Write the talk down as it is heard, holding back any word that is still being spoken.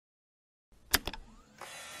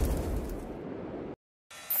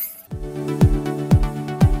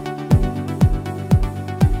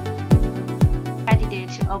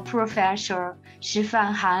of Professor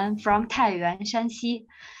Shifan Han from Taiyuan, Shanxi.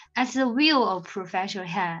 As the view of Professor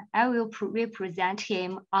Han, I will represent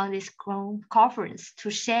him on this conference to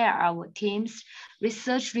share our team's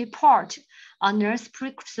research report on nurse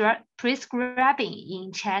prescribing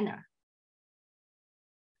in China.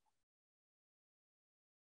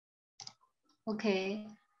 Okay,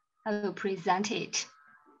 I will present it.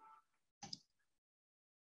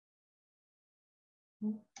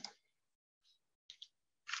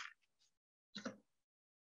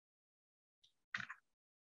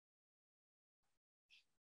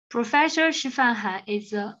 Professor Shifan Han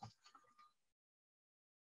is a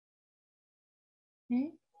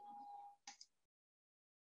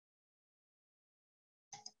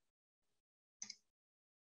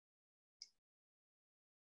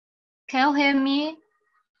Can you hear me?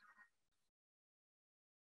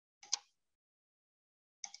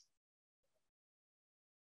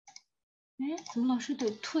怎么老是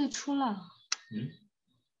得退出了？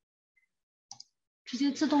直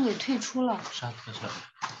接自动给退出了。啥退出了？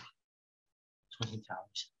重新加入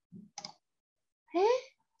一下。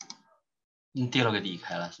你点了个离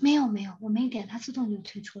开了是不是？没有，我没点，它自动就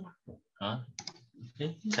退出了。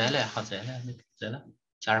再来，好，再来，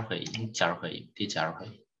加入会议，你加入会议，得加入会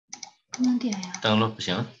议。不能点呀。登录不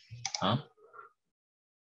行啊？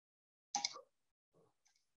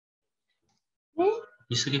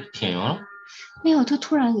你是给停用了？没有，它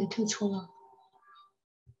突然给退出了。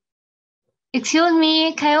Excuse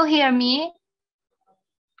me, can you hear me?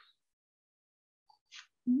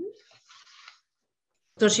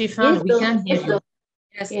 Dr. Shifan, we can hear you.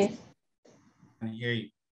 Yes. Yes. I can hear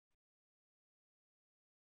you.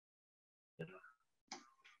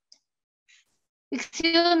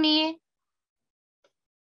 Excuse me.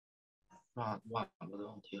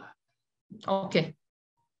 Okay.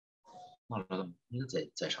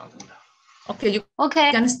 Okay, you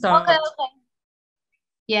okay. can start. Okay.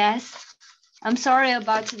 Yes. I'm sorry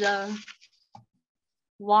about the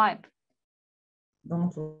vibe.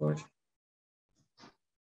 Don't worry.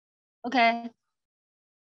 Okay.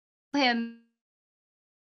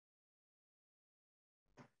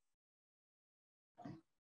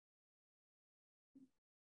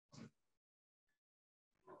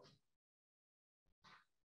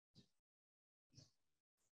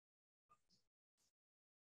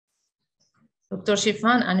 Dr.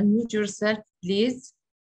 Shifan, unmute yourself, please.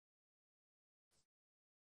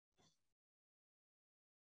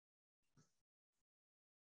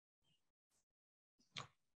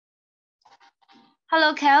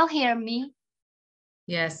 Hello, can you hear me?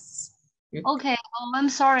 Yes. Okay. Oh, I'm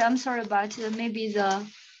sorry about it. Maybe the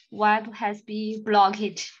web has been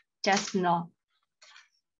blocked just now.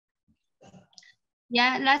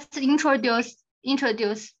 Yeah, let's introduce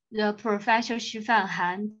the Professor Shifan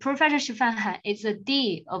Han. Professor Shifan Han is the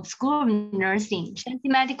Dean of School of Nursing, Shanxi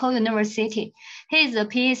Medical University. He is a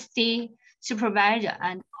PhD supervisor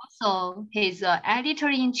and also he is the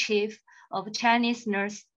editor-in-chief of Chinese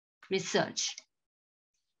Nurse Research.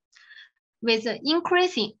 With the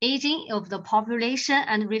increasing aging of the population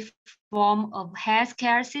and reform of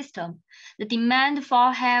healthcare system, the demand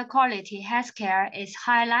for high quality healthcare is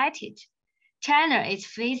highlighted. China is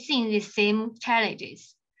facing the same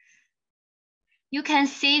challenges. You can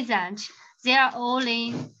see that there are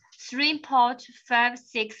only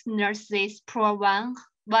 3.56 nurses per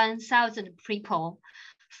 1,000 people,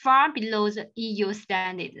 far below the EU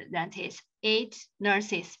standard that is 8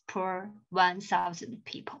 nurses per 1,000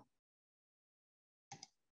 people.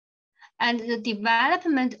 And the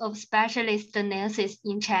development of specialist nurses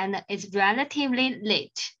in China is relatively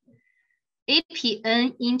late.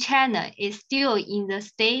 APN in China is still in the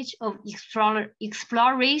stage of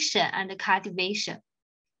exploration and cultivation.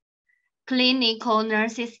 Clinical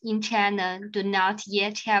nurses in China do not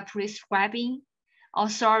yet have prescribing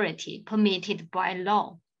authority permitted by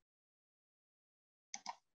law.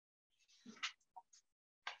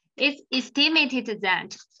 It's estimated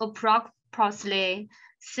that approximately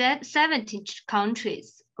 70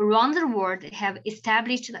 countries around the world have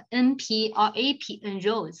established NP or APN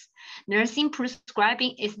roles. Nursing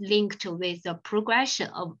prescribing is linked with the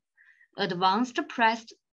progression of advanced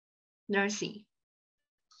practice nursing.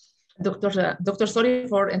 Doctor, sorry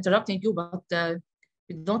for interrupting you, but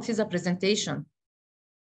we don't see the presentation.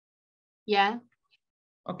 Yeah.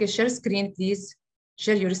 Okay, share screen, please.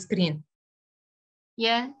 Share your screen.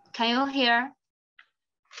 Yeah, can you hear?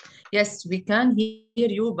 Yes, we can hear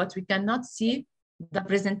you, but we cannot see the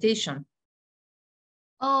presentation.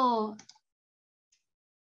 Oh.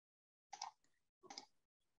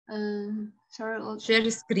 Sorry. Share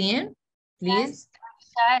screen, please.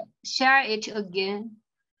 Share it again,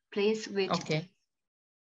 please. Wait. Okay.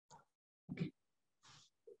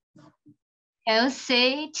 Can you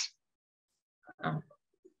say it?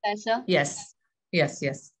 Better? Yes.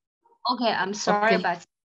 Okay, I'm sorry Okay. about.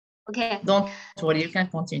 Okay. Don't worry, you can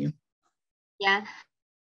continue. Yeah.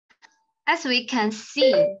 As we can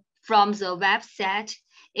see from the website,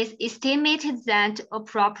 it's estimated that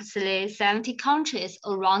approximately 70 countries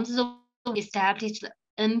around the world established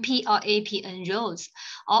NP or AP enrolls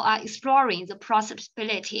or are exploring the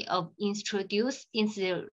possibility of introducing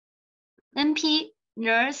the NP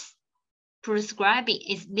nurse prescribing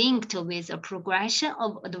is linked with the progression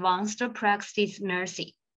of advanced practice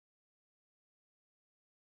nursing.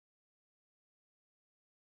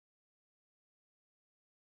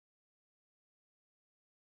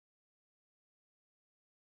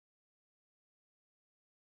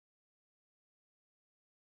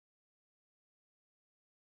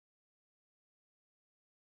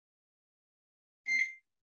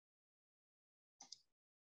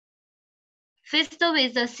 Faced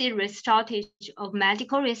with a serious shortage of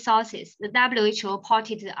medical resources, the WHO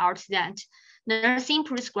pointed out that nursing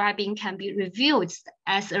prescribing can be reviewed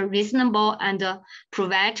as a reasonable and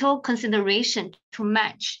pivotal consideration to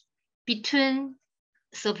match between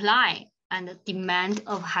supply and demand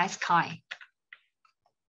of high sky.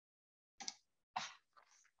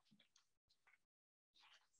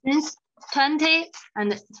 Since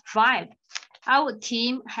 2005, our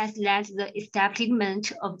team has led the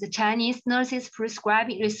establishment of the Chinese Nurses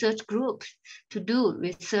Prescribing Research Group to do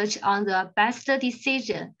research on the best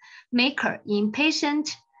decision maker in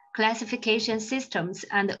patient classification systems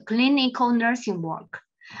and clinical nursing work,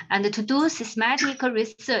 and to do systematic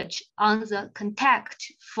research on the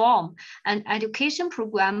contact form and education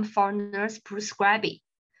program for nurse prescribing.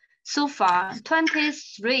 So far,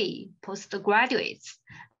 23 postgraduates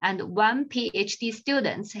and 1 PhD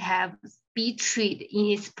students have been treated in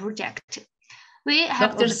this project. We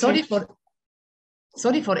have Doctor, sorry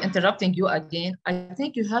for interrupting you again. I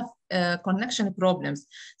think you have connection problems.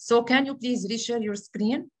 So can you please reshare your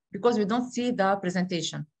screen, because we don't see the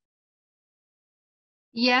presentation?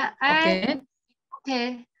 Yeah, okay.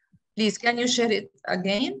 Please, can you share it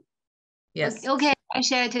again? Yes. Okay, I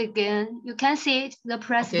share it again. You can see it, the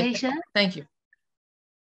presentation. Okay. Thank you.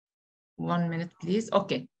 1 minute, please.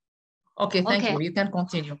 Okay, thank you. You can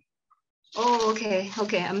continue. Oh,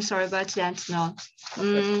 okay. I'm sorry about that now.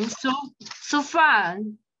 So far,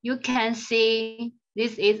 you can see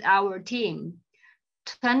this is our team.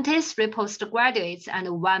 23 postgraduates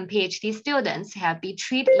and 1 PhD students have been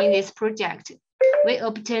treated in this project. We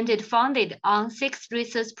obtained funded on 6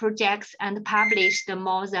 research projects and published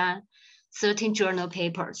more than 13 journal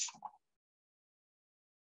papers.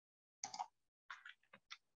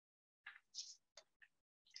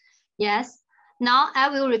 Yes, now I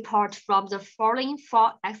will report from the following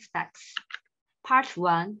 4 aspects. Part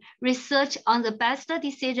 1, research on the best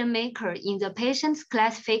decision maker in the patient's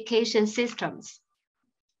classification systems.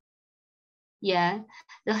 Yeah,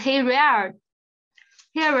 the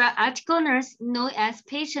hierarchical nurse known as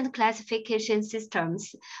patient classification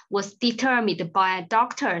systems was determined by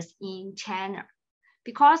doctors in China.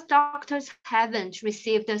 Because doctors haven't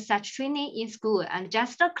received such training in school and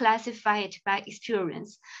just classify it by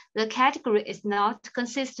experience, the category is not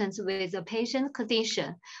consistent with the patient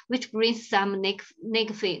condition, which brings some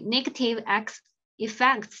negative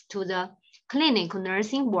effects to the clinical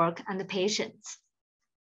nursing work and the patients.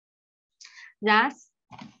 Thus,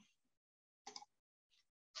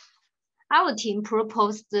 our team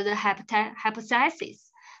proposed the hypothesis.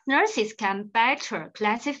 Nurses can better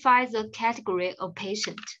classify the category of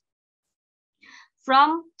patient.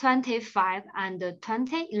 From 2025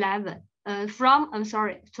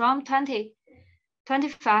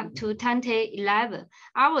 to 2011,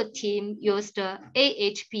 our team used the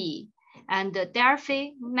AHP and the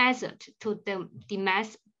Delphi method to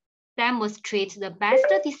demonstrate the best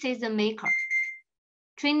decision maker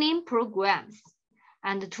training programs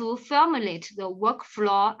and to formulate the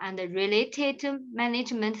workflow and the related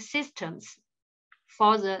management systems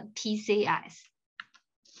for the PCIs.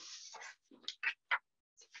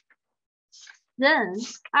 Then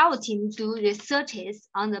our team do researches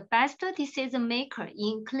on the best decision maker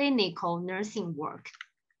in clinical nursing work.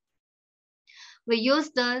 We use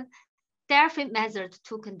the Delphi method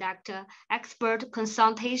to conduct expert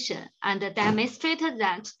consultation and demonstrated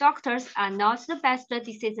that doctors are not the best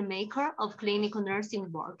decision maker of clinical nursing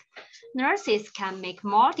work. Nurses can make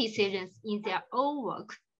more decisions in their own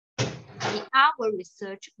work. In our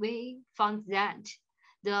research, we found that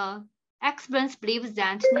the experts believe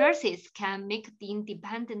that nurses can make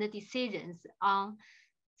independent decisions on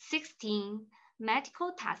 16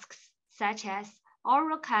 medical tasks, such as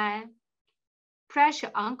oral care,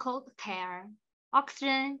 pressure uncle care,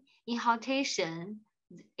 oxygen inhalation,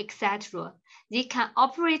 etc. They can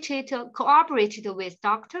cooperate with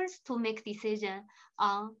doctors to make decisions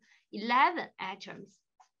on 11 items,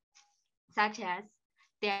 such as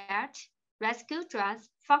diet, rescue drugs,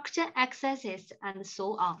 function exercises, and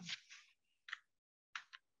so on.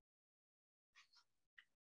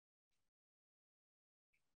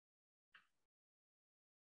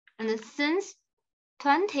 And since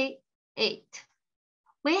 28,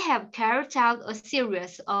 we have carried out a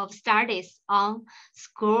series of studies on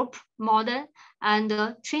scope, model,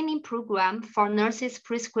 and training program for nurses'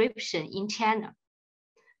 prescription in China.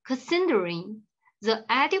 Considering the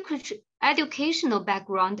educational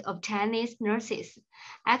background of Chinese nurses,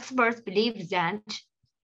 experts believe that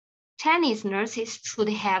Chinese nurses should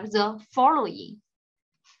have the following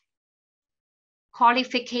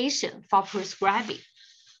qualification for prescribing.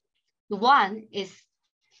 One is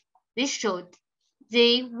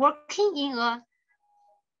they working in a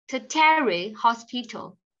tertiary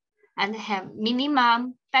hospital and have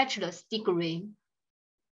minimum bachelor's degree.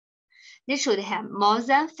 They should have more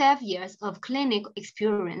than 5 years of clinical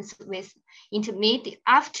experience with intermediate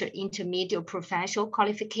professional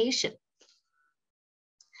qualification.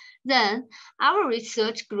 Then our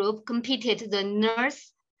research group completed the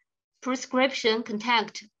nurse prescription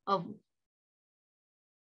content of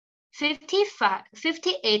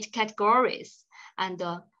 58 categories and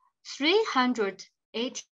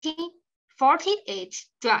 348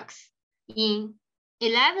 drugs in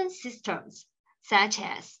 11 systems, such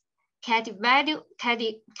as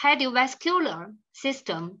cardiovascular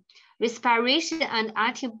system, respiration and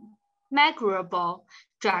antimicrobial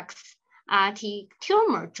drugs,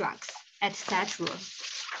 anti-tumor drugs, etc.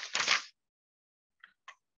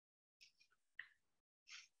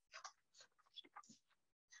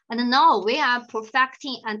 And now we are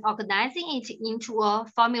perfecting and organizing it into a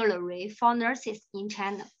formulary for nurses in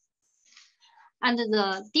China. And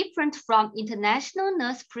different from international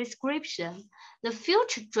nurse prescription, the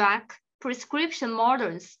future drug prescription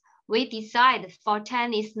models we decide for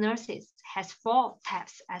Chinese nurses has 4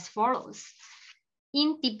 types as follows: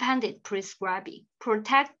 independent prescribing,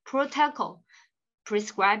 protocol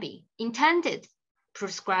prescribing, intended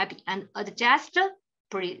prescribing, and adjusted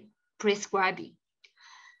prescribing.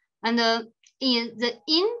 And in the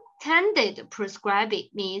intended prescribing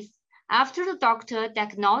means after the doctor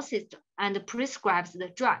diagnoses and prescribes the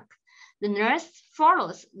drug, the nurse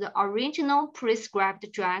follows the original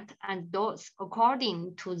prescribed drug and dose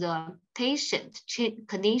according to the patient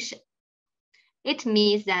condition. It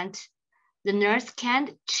means that the nurse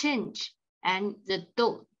can change and the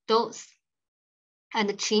dose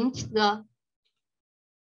and change the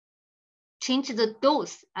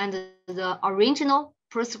dose and the original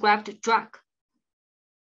prescribed drug.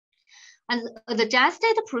 And the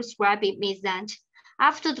adjusted prescribing means that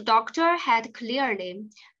after the doctor had clearly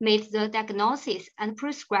made the diagnosis and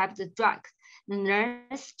prescribed the drug, the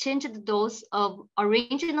nurse changed the dose of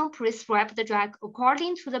original prescribed drug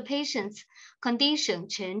according to the patient's condition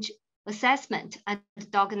change, assessment, and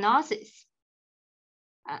diagnosis.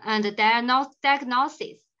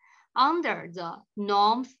 Diagnosis under the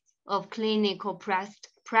norms of clinical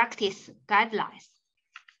practice guidelines.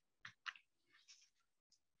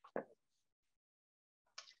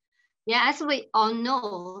 Yeah, as we all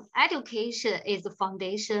know, education is the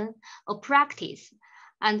foundation of practice,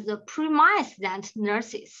 and the premise that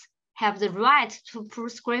nurses have the right to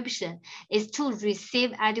prescription is to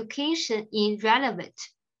receive education in relevant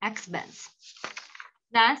aspects.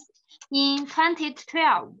 Thus, in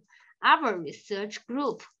 2012, our research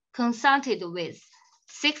group consulted with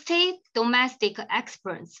 60 domestic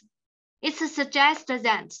experts. It suggested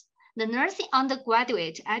that the nursing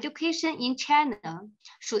undergraduate education in China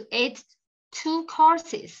should add 2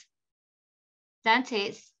 courses, that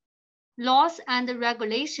is, laws and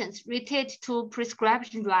regulations related to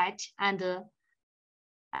prescription right and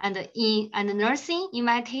nursing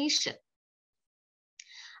invitation.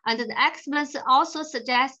 And the experts also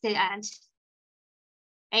suggested and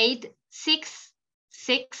add six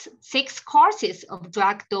courses of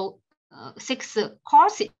drug 6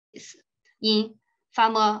 courses in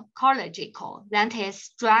pharmacological, that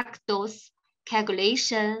is drug dose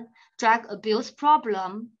calculation, drug abuse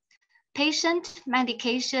problem, patient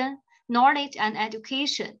medication, knowledge and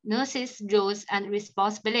education, nurses' roles and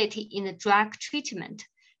responsibility in the drug treatment,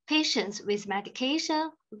 patients with medication,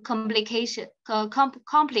 compliance,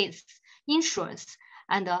 insurance,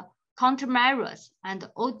 and countermeasures, and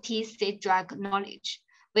OTC drug knowledge,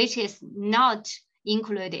 which is not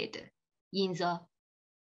included in the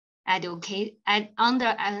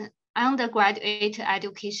undergraduate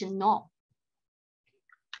education law.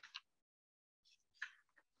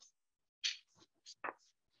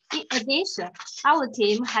 addition, our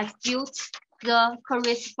team has built the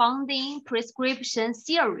corresponding prescription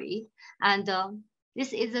theory, and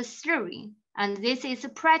this is a theory, and this is a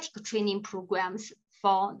practical training programs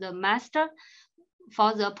for the master,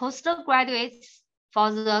 for the postgraduates,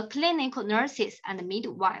 for the clinical nurses and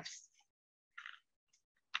midwives.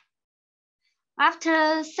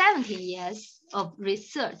 After 17 years of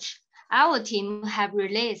research, our team have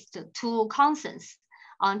released 2 consensus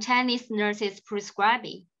on Chinese nurses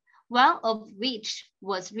prescribing, one of which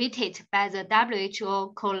was rated by the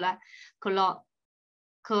WHO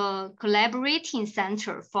Collaborating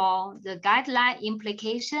Center for the Guideline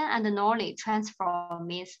Implication and Knowledge Transfer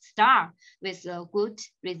Ms. Star with good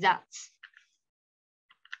results.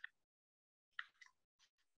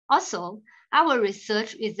 Also, our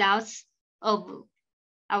research results of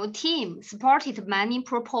our team supported many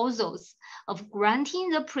proposals of granting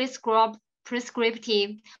the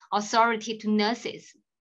prescriptive authority to nurses.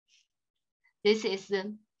 This is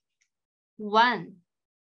one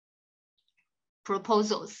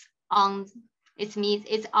proposals on, it means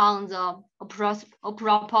it's on the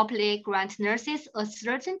appropriately grant nurses a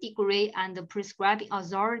certain degree and the prescribing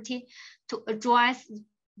authority to address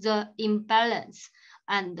the imbalance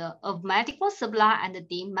and of medical supply and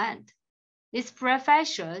demand. This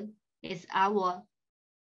professor is our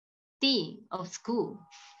dean of school.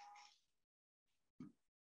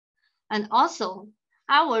 And also,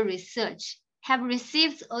 our research have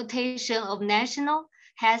received attention of national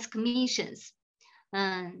health commissions.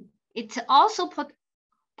 It also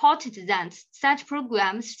ported that such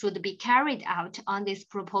programs should be carried out on this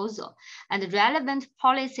proposal, and relevant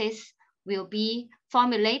policies will be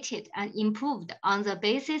formulated and improved on the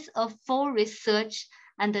basis of full research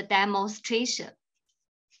and demonstration.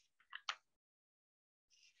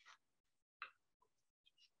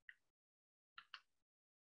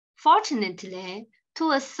 Fortunately,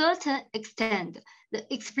 to a certain extent, the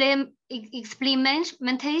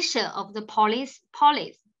implementation of the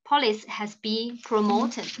policy has been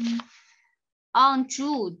promoted. On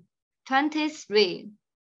June 23,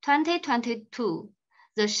 2022,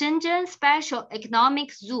 the Shenzhen Special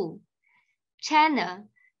Economic Zone, China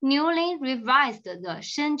newly revised the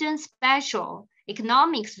Shenzhen Special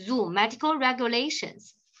Economic Zone medical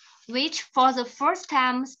regulations, which for the first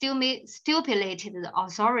time stipulated the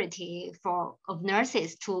authority of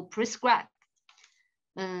nurses to prescribe.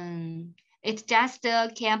 It just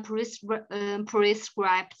can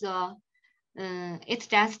prescribe the, it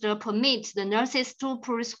just permits the nurses to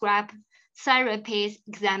prescribe therapies,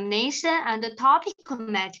 examination, and topical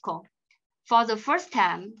medical for the first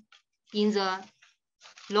time in the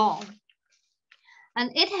law.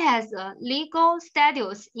 And it has a legal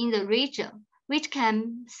status in the region, which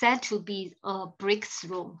can said to be a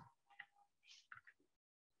breakthrough.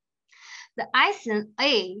 The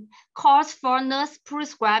ICNA calls for nurse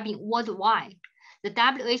prescribing worldwide. The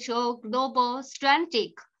WHO Global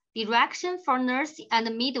Strategic Direction for Nursing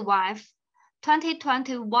and Midwife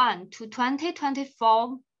 2021 to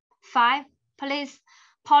 2024 5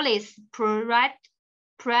 policy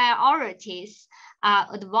priorities are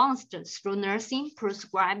advanced through nursing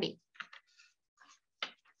prescribing.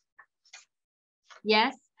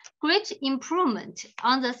 Yes, great improvement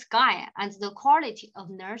on the scale and the quality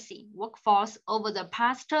of nursing workforce over the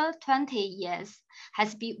past 20 years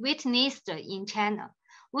has been witnessed in China.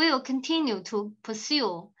 We will continue to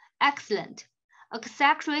pursue excellent,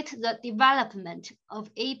 accelerate the development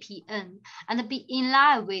of APN and be in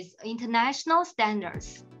line with international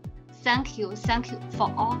standards. Thank you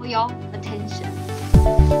for all your attention.